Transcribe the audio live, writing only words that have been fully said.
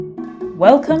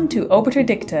Welcome to Obiter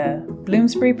Dicta,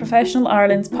 Bloomsbury Professional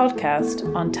Ireland's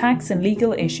podcast on tax and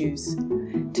legal issues.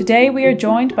 Today we are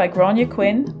joined by Gráinne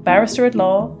Quinn, barrister at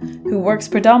law, who works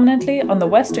predominantly on the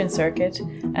Western Circuit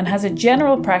and has a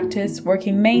general practice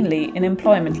working mainly in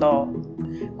employment law.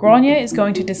 Gráinne is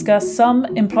going to discuss some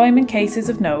employment cases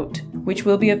of note, which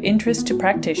will be of interest to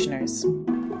practitioners.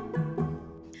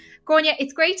 Gráinne,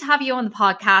 it's great to have you on the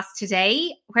podcast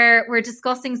today, where we're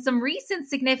discussing some recent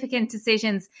significant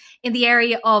decisions in the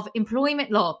area of employment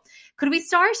law. Could we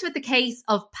start with the case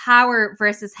of Power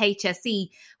versus HSE,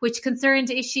 which concerned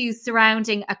issues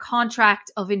surrounding a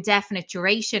contract of indefinite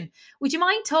duration? Would you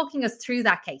mind talking us through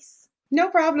that case? No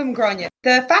problem, Gráinne.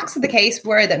 The facts of the case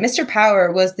were that Mr.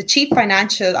 Power was the chief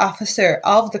financial officer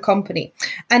of the company,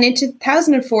 and in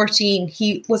 2014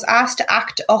 he was asked to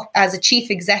act up as a chief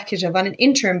executive on an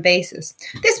interim basis.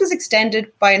 This was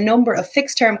extended by a number of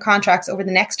fixed-term contracts over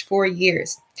the next 4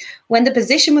 years. When the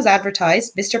position was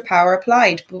advertised, Mr. Power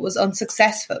applied but was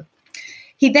unsuccessful.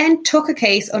 He then took a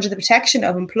case under the Protection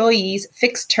of Employees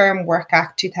Fixed-Term Work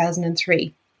Act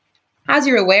 2003. As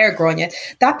you're aware, Gráinne,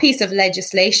 that piece of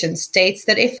legislation states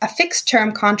that if a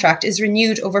fixed-term contract is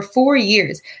renewed over 4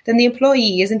 years, then the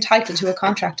employee is entitled to a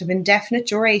contract of indefinite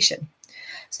duration.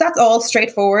 So that's all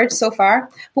straightforward so far.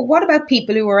 But what about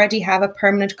people who already have a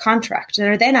permanent contract and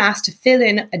are then asked to fill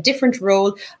in a different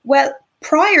role? Well,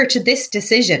 prior to this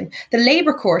decision, the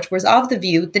Labour Court was of the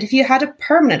view that if you had a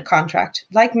permanent contract,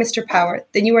 like Mr. Power,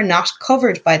 then you were not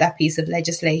covered by that piece of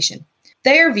legislation.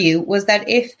 Their view was that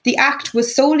if the Act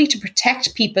was solely to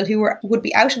protect people who would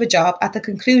be out of a job at the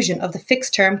conclusion of the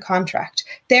fixed-term contract,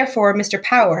 therefore Mr.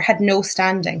 Power had no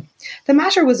standing. The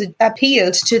matter was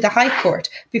appealed to the High Court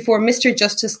before Mr.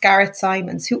 Justice Gareth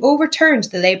Simons, who overturned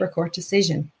the Labour Court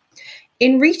decision.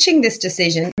 In reaching this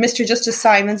decision, Mr. Justice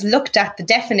Simons looked at the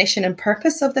definition and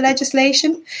purpose of the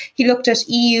legislation. He looked at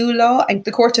EU law and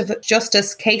the Court of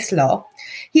Justice case law.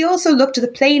 He also looked at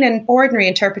the plain and ordinary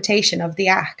interpretation of the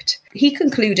Act. He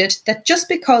concluded that just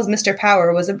because Mr.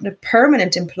 Power was a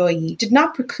permanent employee did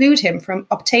not preclude him from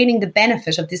obtaining the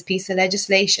benefit of this piece of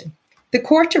legislation. The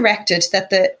court directed that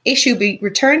the issue be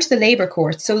returned to the Labour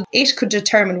Court so it could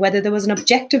determine whether there was an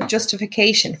objective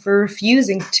justification for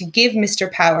refusing to give Mr.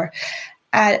 Power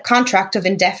a contract of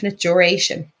indefinite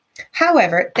duration.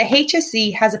 However, the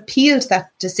HSE has appealed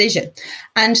that decision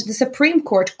and the Supreme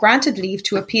Court granted leave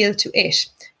to appeal to it.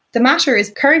 The matter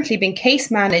is currently being case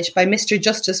managed by Mr.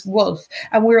 Justice Wolfe,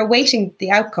 and we're awaiting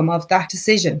the outcome of that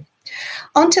decision.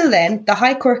 Until then, the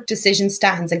High Court decision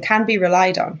stands and can be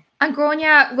relied on. And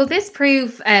Gráinne, will this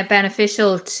prove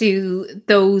beneficial to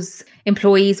those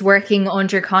employees working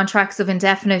under contracts of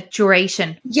indefinite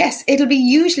duration? Yes, it'll be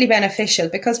hugely beneficial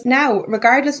because now,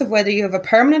 regardless of whether you have a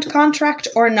permanent contract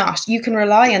or not, you can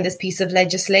rely on this piece of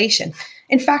legislation.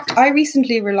 In fact, I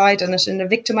recently relied on it in a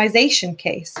victimisation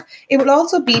case. It will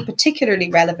also be particularly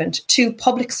relevant to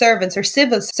public servants or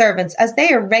civil servants as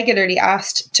they are regularly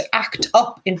asked to act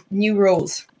up in new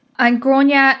roles. And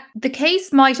Gráinne, the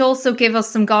case might also give us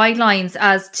some guidelines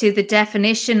as to the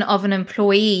definition of an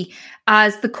employee,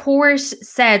 as the court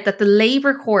said that the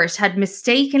Labour Court had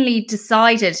mistakenly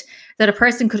decided that a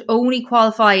person could only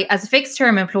qualify as a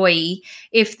fixed-term employee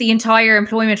if the entire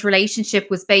employment relationship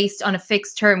was based on a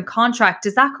fixed-term contract.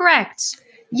 Is that correct?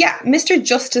 Yeah, Mr.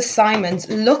 Justice Simons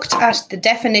looked at the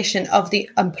definition of the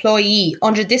employee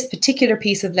under this particular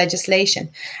piece of legislation,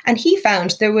 and he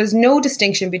found there was no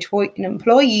distinction between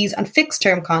employees on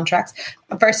fixed-term contracts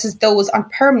versus those on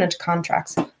permanent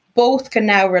contracts. Both can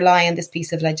now rely on this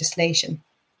piece of legislation.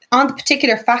 On the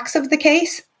particular facts of the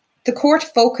case, the court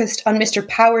focused on Mr.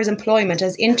 Power's employment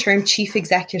as interim chief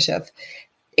executive.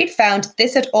 It found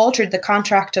this had altered the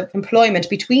contract of employment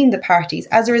between the parties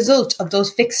as a result of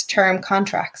those fixed-term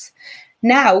contracts.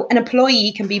 Now, an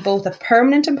employee can be both a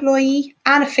permanent employee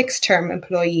and a fixed-term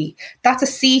employee. That's a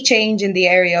sea change in the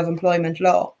area of employment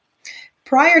law.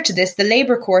 Prior to this, the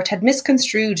Labour Court had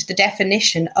misconstrued the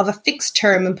definition of a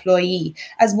fixed-term employee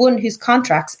as one whose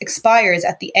contract expires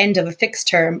at the end of a fixed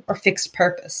term or fixed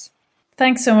purpose.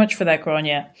 Thanks so much for that,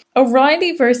 Gráinne.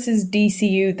 O'Reilly versus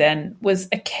DCU then was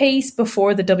a case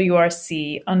before the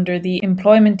WRC under the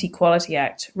Employment Equality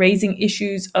Act, raising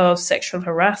issues of sexual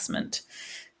harassment.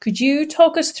 Could you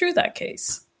talk us through that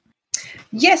case?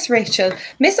 Yes, Rachel.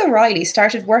 Miss O'Reilly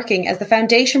started working as the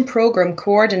Foundation Programme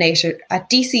Coordinator at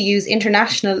DCU's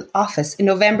International Office in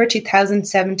November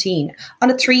 2017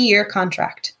 on a 3-year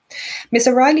contract. Miss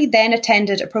O'Reilly then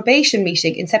attended a probation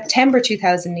meeting in September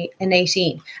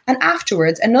 2018, and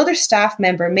afterwards another staff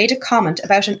member made a comment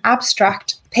about an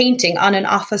abstract painting on an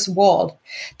office wall.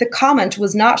 The comment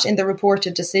was not in the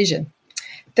reported decision.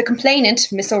 The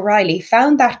complainant, Miss O'Reilly,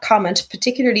 found that comment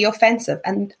particularly offensive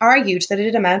and argued that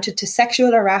it amounted to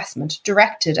sexual harassment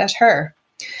directed at her.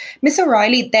 Miss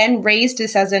O'Reilly then raised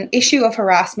this as an issue of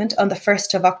harassment on the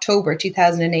 1st of October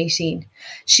 2018.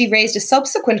 She raised a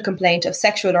subsequent complaint of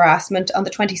sexual harassment on the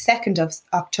 22nd of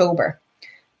October.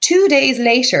 2 days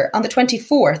later, on the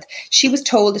 24th, she was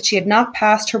told that she had not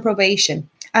passed her probation,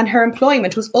 and her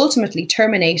employment was ultimately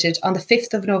terminated on the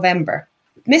 5th of November.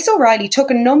 Miss O'Reilly took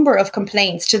a number of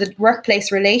complaints to the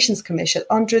Workplace Relations Commission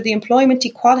under the Employment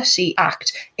Equality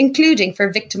Act, including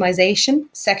for victimisation,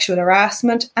 sexual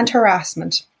harassment and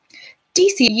harassment.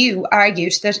 DCU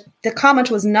argued that the comment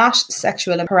was not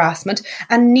sexual harassment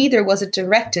and neither was it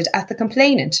directed at the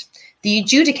complainant. The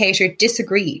adjudicator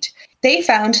disagreed. They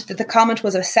found that the comment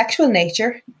was of sexual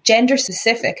nature, gender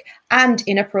specific and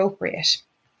inappropriate.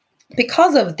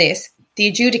 Because of this, the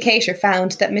adjudicator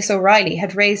found that Miss O'Reilly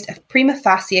had raised a prima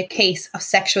facie case of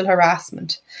sexual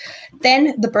harassment.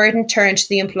 Then the burden turned to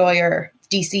the employer,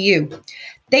 DCU.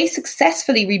 They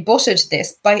successfully rebutted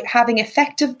this by having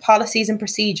effective policies and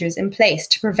procedures in place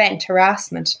to prevent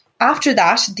harassment. After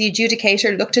that, the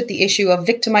adjudicator looked at the issue of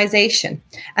victimisation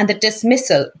and the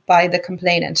dismissal by the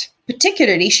complainant.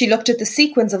 Particularly, she looked at the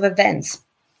sequence of events,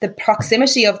 the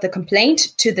proximity of the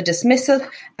complaint to the dismissal,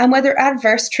 and whether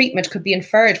adverse treatment could be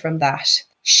inferred from that.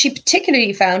 She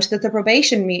particularly found that the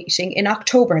probation meeting in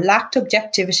October lacked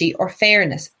objectivity or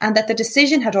fairness, and that the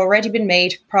decision had already been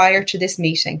made prior to this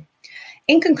meeting.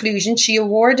 In conclusion, she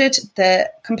awarded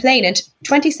the complainant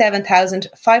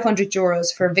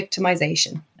 €27,500 for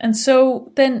victimisation. And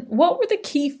so then what were the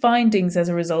key findings as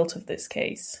a result of this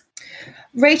case?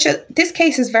 Rachel, this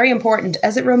case is very important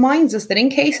as it reminds us that in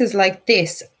cases like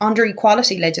this, under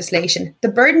equality legislation, the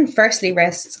burden firstly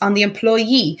rests on the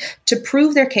employee to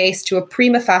prove their case to a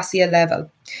prima facie level.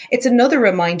 It's another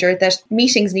reminder that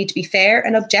meetings need to be fair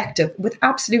and objective with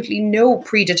absolutely no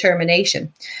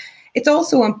predetermination. It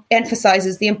also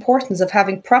emphasises the importance of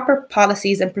having proper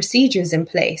policies and procedures in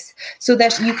place so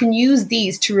that you can use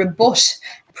these to rebut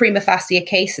prima facie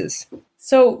cases.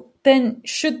 So then,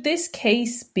 should this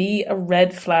case be a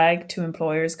red flag to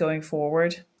employers going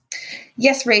forward?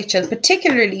 Yes, Rachel,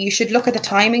 particularly you should look at the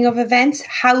timing of events,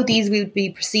 how these will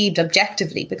be perceived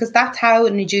objectively, because that's how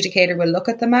an adjudicator will look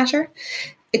at the matter.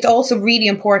 It's also really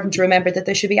important to remember that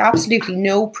there should be absolutely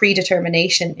no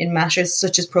predetermination in matters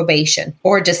such as probation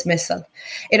or dismissal.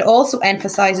 It also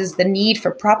emphasises the need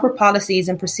for proper policies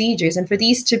and procedures and for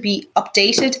these to be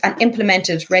updated and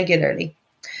implemented regularly.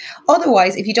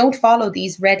 Otherwise, if you don't follow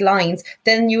these red lines,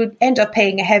 then you would end up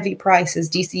paying a heavy price, as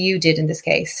DCU did in this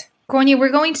case. Gráinne, we're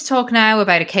going to talk now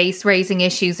about a case raising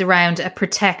issues around a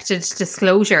protected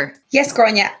disclosure. Yes,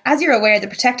 Gráinne, as you're aware, the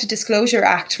Protected Disclosure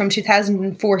Act from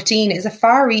 2014 is a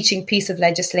far-reaching piece of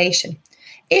legislation.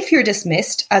 If you're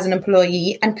dismissed as an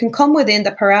employee and can come within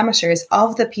the parameters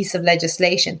of the piece of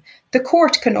legislation, the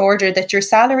court can order that your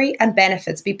salary and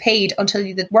benefits be paid until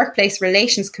the Workplace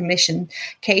Relations Commission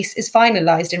case is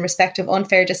finalised in respect of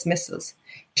unfair dismissals.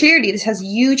 Clearly, this has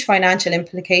huge financial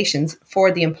implications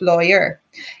for the employer.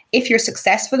 If you're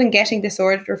successful in getting this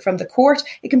order from the court,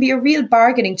 it can be a real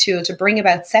bargaining tool to bring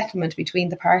about settlement between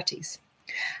the parties.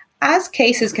 As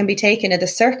cases can be taken in the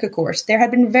Circuit Court, there had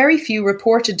been very few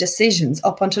reported decisions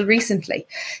up until recently.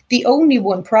 The only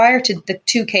one prior to the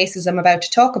two cases I'm about to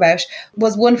talk about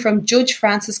was one from Judge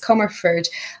Francis Comerford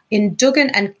in Duggan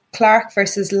and Clark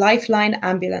versus Lifeline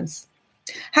Ambulance.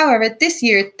 However, this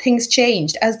year things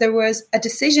changed as there was a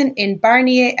decision in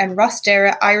Barnier and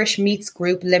Rostera Irish Meats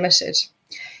Group Limited.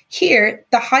 Here,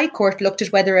 the High Court looked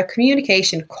at whether a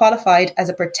communication qualified as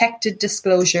a protected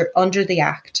disclosure under the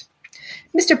Act.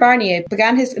 Mr. Barnier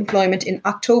began his employment in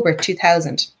October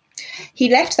 2000. He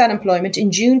left that employment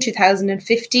in June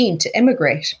 2015 to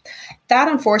immigrate. That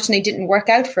unfortunately didn't work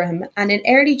out for him, and in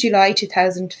early July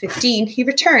 2015 he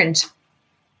returned.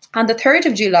 On the 3rd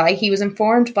of July, he was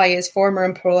informed by his former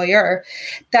employer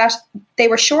that they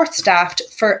were short-staffed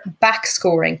for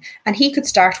backscoring and he could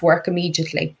start work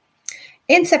immediately.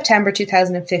 In September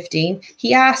 2015,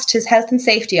 he asked his health and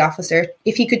safety officer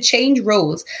if he could change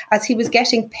roles as he was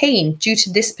getting pain due to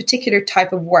this particular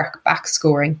type of work,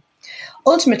 backscoring.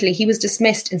 Ultimately, he was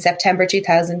dismissed in September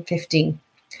 2015.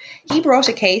 He brought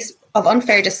a case of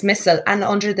unfair dismissal and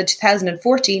under the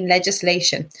 2014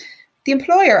 legislation. The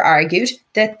employer argued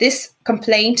that this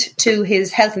complaint to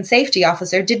his health and safety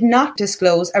officer did not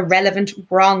disclose a relevant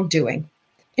wrongdoing.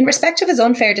 In respect of his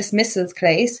unfair dismissals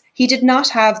case, he did not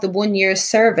have the 1 year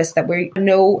service that we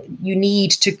know you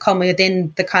need to come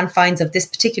within the confines of this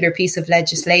particular piece of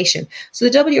legislation. So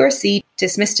the WRC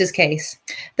dismissed his case.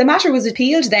 The matter was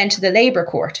appealed then to the Labour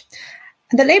Court.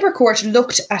 And the Labour Court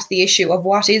looked at the issue of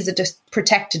what is a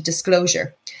protected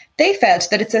disclosure. They felt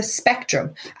that it's a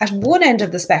spectrum. At one end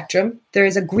of the spectrum, there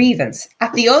is a grievance.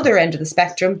 At the other end of the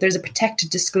spectrum, there's a protected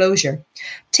disclosure.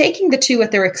 Taking the two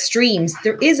at their extremes,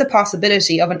 there is a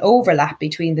possibility of an overlap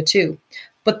between the two.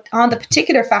 But on the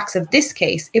particular facts of this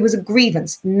case, it was a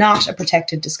grievance, not a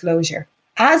protected disclosure.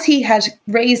 As he had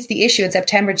raised the issue in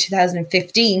September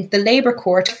 2015, the Labour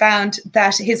Court found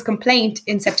that his complaint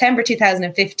in September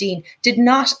 2015 did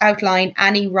not outline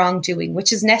any wrongdoing,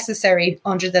 which is necessary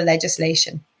under the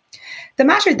legislation. The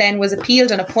matter then was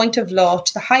appealed on a point of law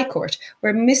to the High Court,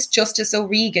 where Miss Justice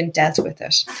O'Regan dealt with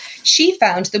it. She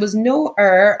found there was no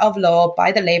error of law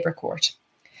by the Labour Court.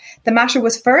 The matter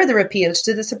was further appealed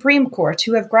to the Supreme Court,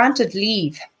 who have granted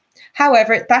leave.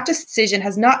 However, that decision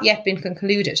has not yet been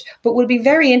concluded, but will be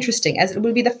very interesting as it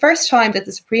will be the first time that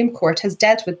the Supreme Court has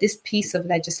dealt with this piece of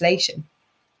legislation.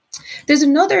 There's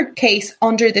another case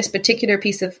under this particular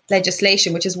piece of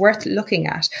legislation which is worth looking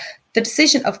at, the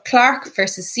decision of Clark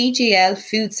versus CGL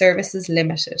Food Services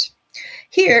Limited.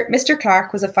 Here, Mr.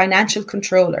 Clark was a financial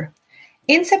controller.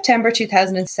 In September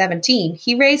 2017,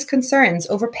 he raised concerns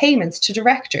over payments to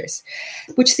directors,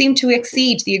 which seemed to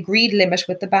exceed the agreed limit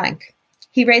with the bank.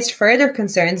 He raised further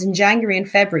concerns in January and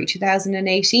February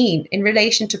 2018 in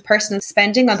relation to personal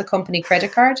spending on the company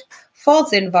credit card,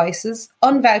 false invoices,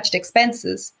 unvouched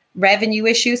expenses, revenue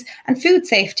issues, and food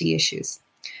safety issues.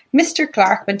 Mr.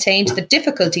 Clark maintained that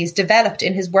difficulties developed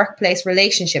in his workplace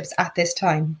relationships at this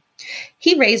time.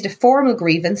 He raised a formal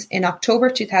grievance in October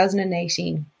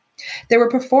 2018. There were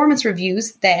performance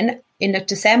reviews then in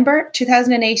December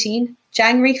 2018,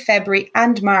 January, February,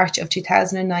 and March of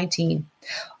 2019.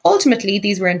 Ultimately,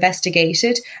 these were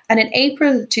investigated, and in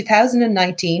April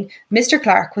 2019, Mr.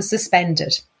 Clark was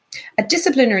suspended. A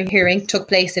disciplinary hearing took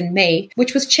place in May,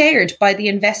 which was chaired by the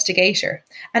investigator.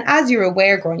 And as you're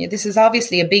aware, Gráinne, this is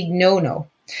obviously a big no-no.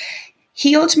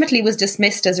 He ultimately was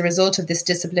dismissed as a result of this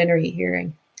disciplinary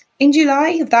hearing. In July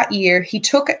of that year, he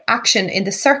took action in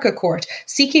the Circuit Court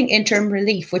seeking interim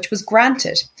relief, which was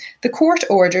granted. The court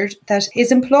ordered that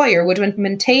his employer would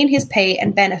maintain his pay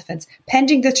and benefits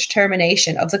pending the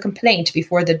determination of the complaint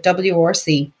before the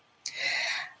WRC.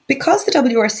 Because the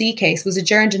WRC case was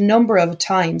adjourned a number of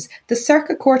times, the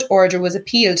Circuit Court order was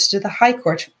appealed to the High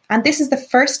Court, and this is the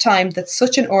first time that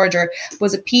such an order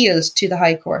was appealed to the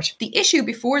High Court. The issue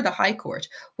before the High Court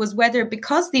was whether,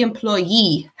 because the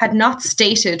employee had not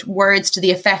stated words to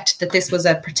the effect that this was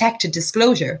a protected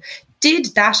disclosure,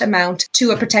 did that amount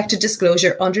to a protected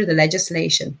disclosure under the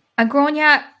legislation? And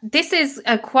Gráinne, this is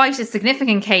quite a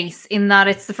significant case in that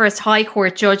it's the first High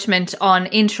Court judgment on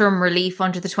interim relief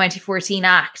under the 2014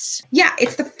 Act. Yeah,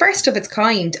 it's the first of its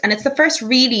kind, and it's the first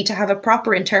really to have a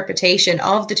proper interpretation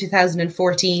of the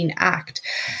 2014 Act.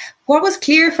 What was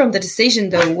clear from the decision,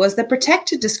 though, was that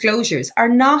protected disclosures are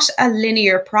not a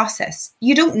linear process.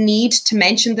 You don't need to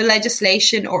mention the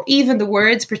legislation or even the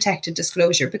words protected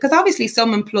disclosure, because obviously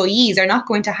some employees are not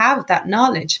going to have that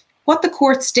knowledge. What the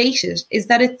court stated is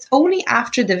that it's only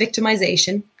after the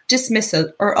victimisation,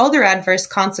 dismissal or other adverse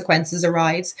consequences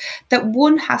arise that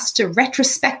one has to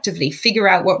retrospectively figure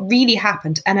out what really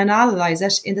happened and analyse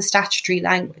it in the statutory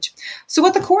language. So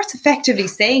what the court's effectively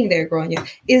saying there, Gráinne,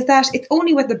 is that it's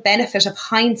only with the benefit of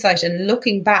hindsight and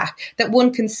looking back that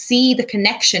one can see the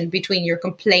connection between your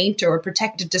complaint or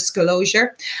protected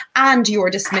disclosure and your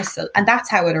dismissal, and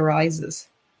that's how it arises.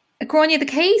 Gráinne, the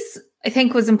case I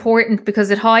think was important because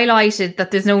it highlighted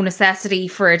that there's no necessity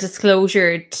for a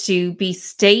disclosure to be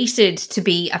stated to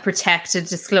be a protected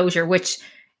disclosure, which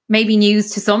may be news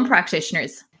to some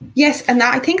practitioners. Yes, and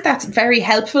I think that's very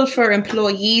helpful for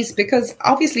employees because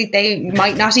obviously they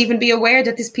might not even be aware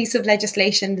that this piece of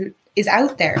legislation is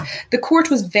out there. The court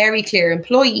was very clear.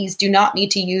 Employees do not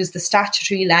need to use the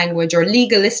statutory language or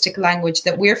legalistic language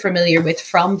that we're familiar with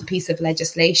from the piece of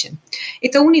legislation.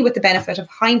 It's only with the benefit of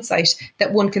hindsight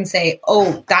that one can say,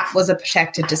 oh, that was a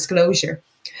protected disclosure.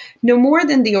 No more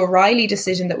than the O'Reilly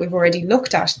decision that we've already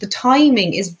looked at, the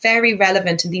timing is very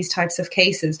relevant in these types of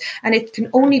cases. And it can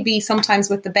only be sometimes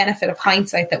with the benefit of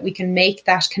hindsight that we can make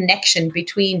that connection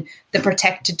between the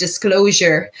protected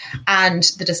disclosure and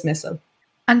the dismissal.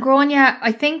 And Gráinne,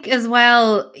 I think as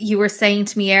well, you were saying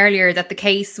to me earlier that the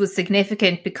case was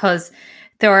significant because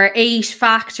there are 8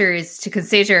 factors to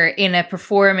consider in a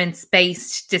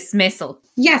performance-based dismissal.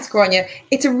 Yes, Gráinne,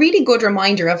 it's a really good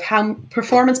reminder of how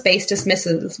performance-based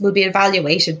dismissals will be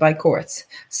evaluated by courts.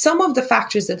 Some of the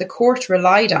factors that the court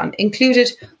relied on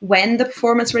included when the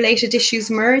performance-related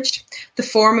issues merged, the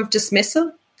form of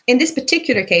dismissal. In this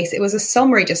particular case, it was a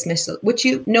summary dismissal, which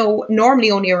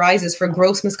normally only arises for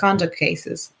gross misconduct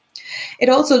cases. It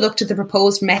also looked at the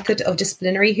proposed method of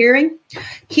disciplinary hearing.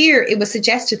 Here, it was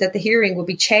suggested that the hearing would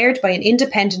be chaired by an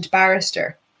independent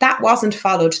barrister. That wasn't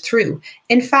followed through.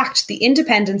 In fact, the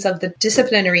independence of the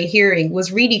disciplinary hearing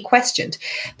was really questioned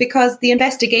because the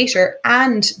investigator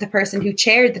and the person who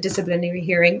chaired the disciplinary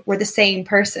hearing were the same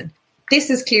person. This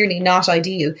is clearly not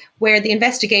ideal, where the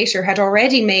investigator had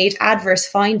already made adverse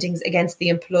findings against the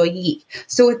employee.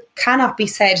 So it cannot be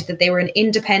said that they were an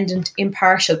independent,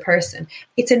 impartial person.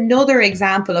 It's another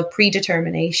example of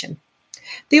predetermination.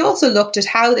 They also looked at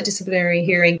how the disciplinary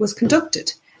hearing was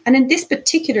conducted. And in this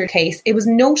particular case, it was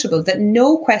notable that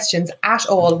no questions at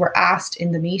all were asked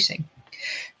in the meeting.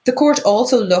 The court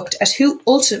also looked at who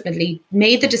ultimately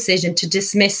made the decision to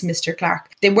dismiss Mr.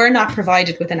 Clark. They were not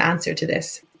provided with an answer to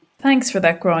this. Thanks for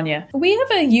that, Grania. We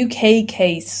have a UK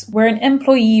case where an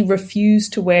employee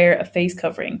refused to wear a face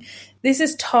covering. This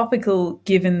is topical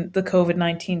given the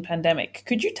COVID-19 pandemic.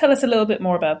 Could you tell us a little bit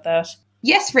more about that?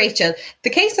 Yes, Rachel. The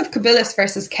case of Cabullas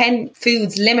versus Ken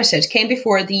Foods Limited came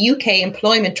before the UK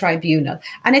Employment Tribunal,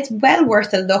 and it's well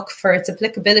worth a look for its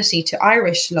applicability to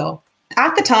Irish law.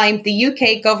 At the time, the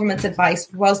UK government's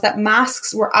advice was that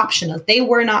masks were optional. They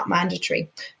were not mandatory.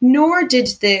 Nor did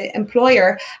the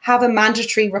employer have a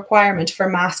mandatory requirement for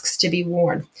masks to be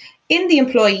worn. In the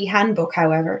employee handbook,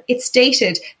 however, it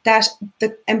stated that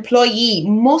the employee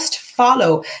must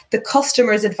follow the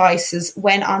customer's advices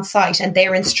when on site and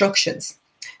their instructions.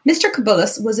 Mr.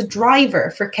 Cabullas was a driver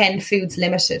for Ken Foods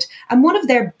Limited, and one of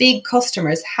their big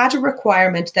customers had a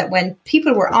requirement that when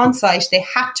people were on site, they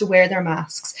had to wear their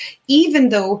masks. Even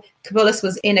though Cabullas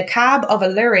was in a cab of a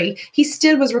lorry, he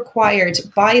still was required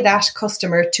by that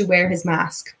customer to wear his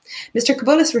mask. Mr.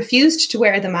 Cabullas refused to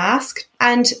wear the mask,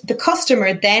 and the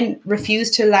customer then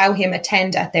refused to allow him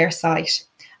attend at their site.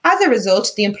 As a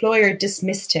result, the employer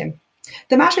dismissed him.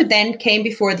 The matter then came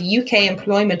before the UK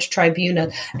Employment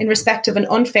Tribunal in respect of an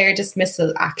unfair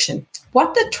dismissal action.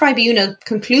 What the tribunal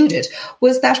concluded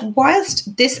was that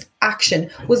whilst this action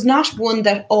was not one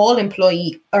that all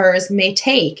employers may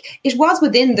take, it was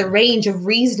within the range of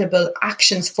reasonable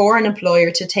actions for an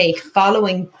employer to take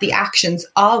following the actions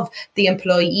of the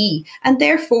employee, and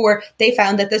therefore they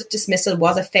found that this dismissal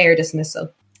was a fair dismissal.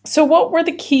 So what were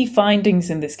the key findings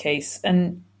in this case,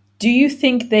 and do you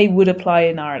think they would apply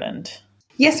in Ireland?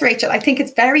 Yes, Rachel, I think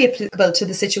it's very applicable to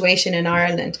the situation in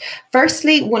Ireland.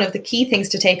 Firstly, one of the key things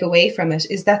to take away from it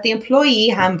is that the employee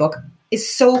handbook is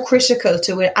so critical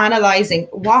to analysing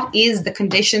what is the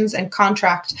conditions and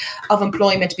contract of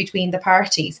employment between the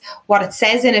parties. What it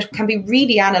says in it can be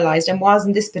really analysed and was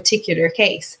in this particular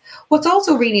case. What's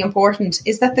also really important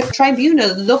is that the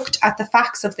tribunal looked at the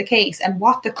facts of the case and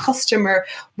what the customer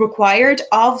required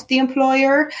of the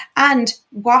employer and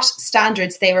what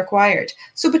standards they required.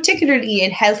 So particularly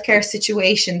in healthcare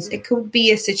situations, it could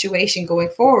be a situation going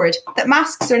forward that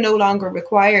masks are no longer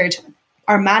required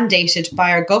are mandated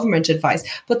by our government advice,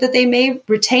 but that they may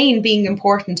retain being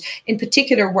important in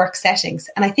particular work settings.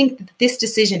 And I think that this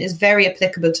decision is very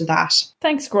applicable to that.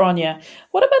 Thanks, Grania.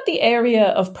 What about the area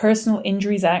of personal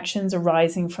injuries actions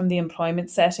arising from the employment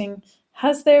setting?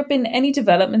 Has there been any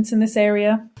developments in this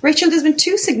area? Rachel, there's been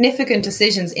two significant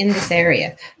decisions in this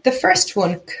area. The first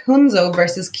one, Kunzo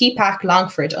versus Kepak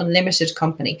Longford Unlimited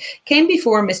Company, came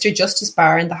before Mr. Justice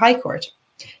Barr in the High Court.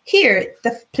 Here,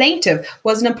 the plaintiff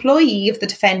was an employee of the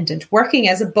defendant working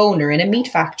as a boner in a meat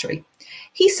factory.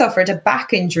 He suffered a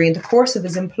back injury in the course of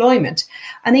his employment,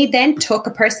 and he then took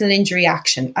a personal injury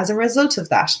action as a result of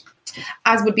that.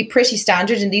 As would be pretty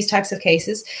standard in these types of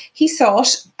cases, he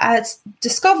sought a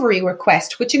discovery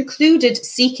request, which included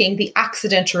seeking the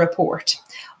accident report.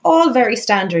 All very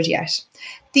standard yet.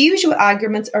 The usual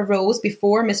arguments arose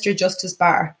before Mr. Justice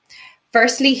Barr.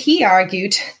 Firstly, he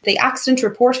argued the accident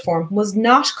report form was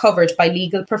not covered by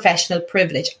legal professional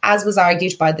privilege, as was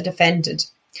argued by the defendant.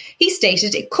 He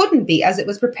stated it couldn't be as it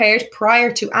was prepared prior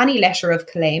to any letter of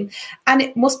claim and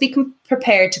it must be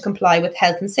prepared to comply with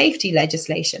health and safety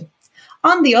legislation.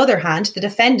 On the other hand, the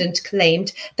defendant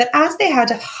claimed that as they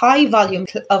had a high volume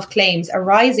of claims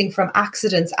arising from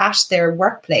accidents at their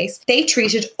workplace, they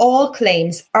treated all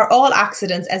claims or all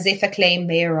accidents as if a claim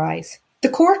may arise. The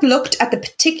court looked at the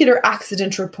particular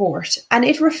accident report and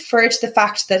it referred to the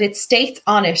fact that it states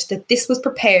on it that this was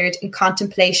prepared in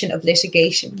contemplation of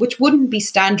litigation, which wouldn't be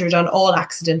standard on all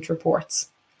accident reports.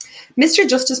 Mr.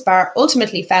 Justice Barr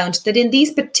ultimately found that in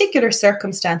these particular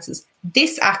circumstances,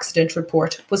 this accident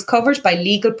report was covered by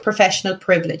legal professional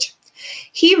privilege.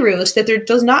 He ruled that there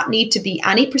does not need to be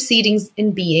any proceedings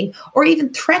in being or even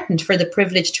threatened for the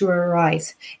privilege to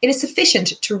arise. It is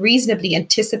sufficient to reasonably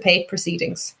anticipate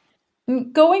proceedings.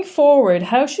 Going forward,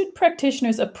 how should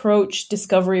practitioners approach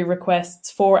discovery requests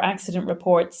for accident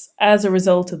reports as a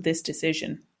result of this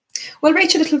decision? Well,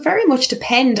 Rachel, it'll very much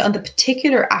depend on the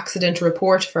particular accident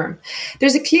report firm.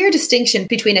 There's a clear distinction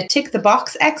between a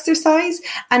tick-the-box exercise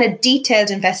and a detailed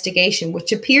investigation,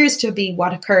 which appears to be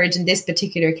what occurred in this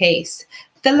particular case.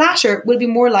 The latter will be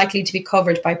more likely to be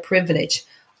covered by privilege.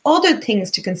 Other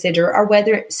things to consider are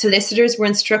whether solicitors were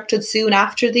instructed soon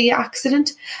after the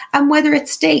accident and whether it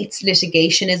states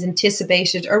litigation is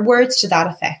anticipated or words to that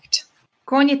effect.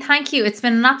 Gráinne, thank you. It's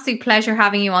been an absolute pleasure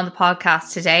having you on the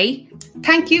podcast today.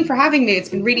 Thank you for having me. It's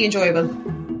been really enjoyable.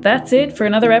 That's it for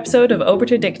another episode of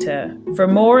Obiter Dicta. For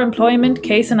more employment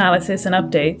case analysis and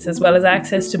updates, as well as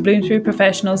access to Bloomsbury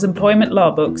Professional's employment law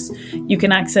books, you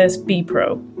can access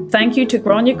BPro. Thank you to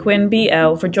Gráinne Quinn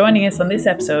BL for joining us on this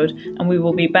episode, and we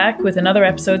will be back with another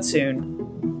episode soon.